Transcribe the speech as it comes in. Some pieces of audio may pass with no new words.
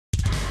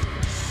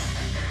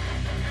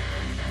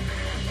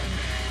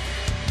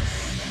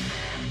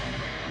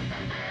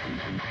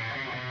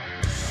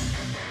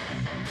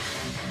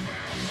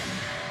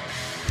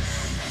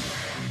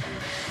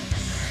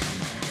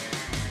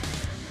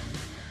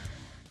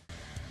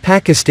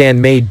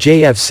Pakistan-made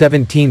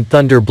JF-17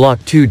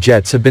 ThunderBlock II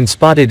jets have been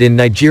spotted in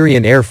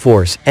Nigerian Air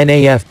Force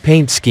 (NAF)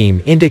 paint scheme,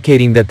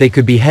 indicating that they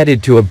could be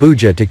headed to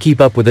Abuja to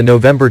keep up with a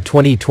November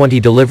 2020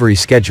 delivery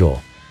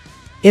schedule.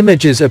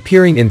 Images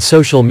appearing in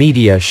social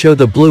media show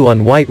the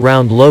blue-on-white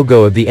round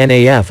logo of the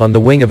NAF on the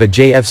wing of a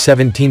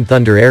JF-17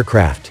 Thunder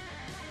aircraft.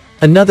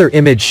 Another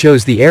image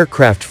shows the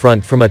aircraft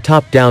front from a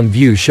top-down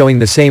view, showing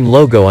the same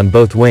logo on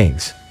both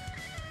wings.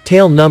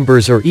 Tail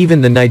numbers or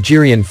even the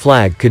Nigerian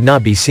flag could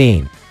not be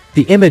seen.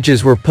 The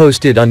images were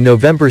posted on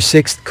November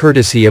 6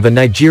 courtesy of a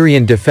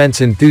Nigerian defense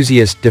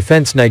enthusiast,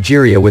 Defense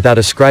Nigeria, without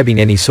ascribing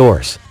any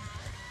source.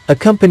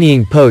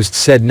 Accompanying posts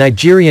said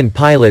Nigerian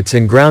pilots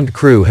and ground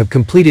crew have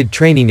completed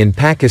training in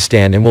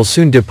Pakistan and will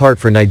soon depart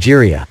for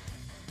Nigeria.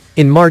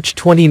 In March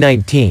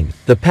 2019,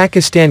 the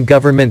Pakistan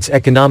government's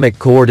Economic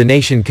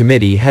Coordination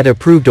Committee had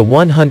approved a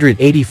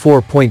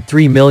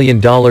 $184.3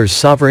 million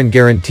sovereign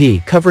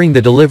guarantee covering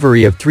the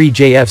delivery of 3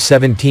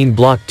 JF-17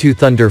 Block II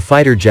Thunder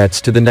fighter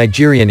jets to the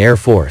Nigerian Air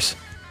Force.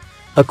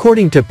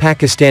 According to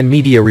Pakistan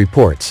media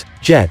reports,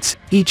 jets,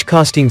 each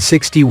costing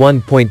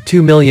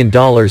 $61.2 million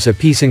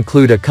apiece,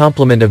 include a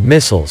complement of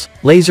missiles,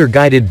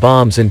 laser-guided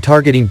bombs and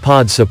targeting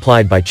pods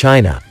supplied by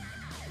China.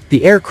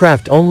 The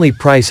aircraft-only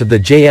price of the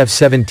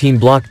JF-17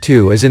 Block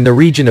II is in the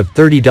region of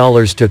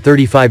 $30 to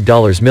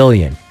 $35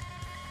 million.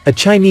 A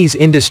Chinese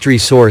industry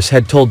source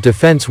had told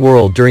Defense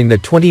World during the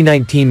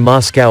 2019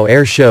 Moscow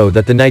Air Show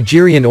that the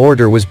Nigerian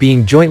order was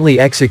being jointly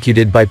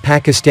executed by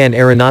Pakistan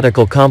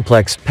Aeronautical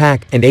Complex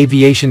 (PAC) and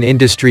Aviation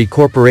Industry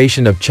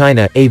Corporation of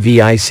China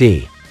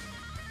 (AVIC).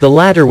 The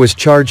latter was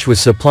charged with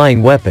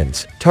supplying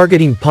weapons,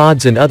 targeting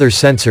pods and other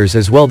sensors,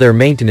 as well their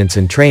maintenance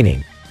and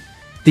training.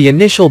 The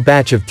initial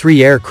batch of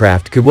 3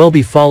 aircraft could well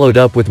be followed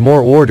up with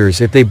more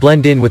orders if they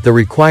blend in with the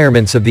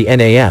requirements of the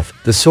NAF,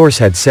 the source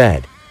had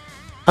said.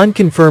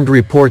 Unconfirmed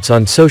reports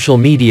on social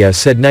media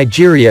said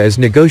Nigeria is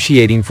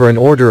negotiating for an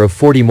order of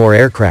 40 more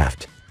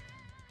aircraft.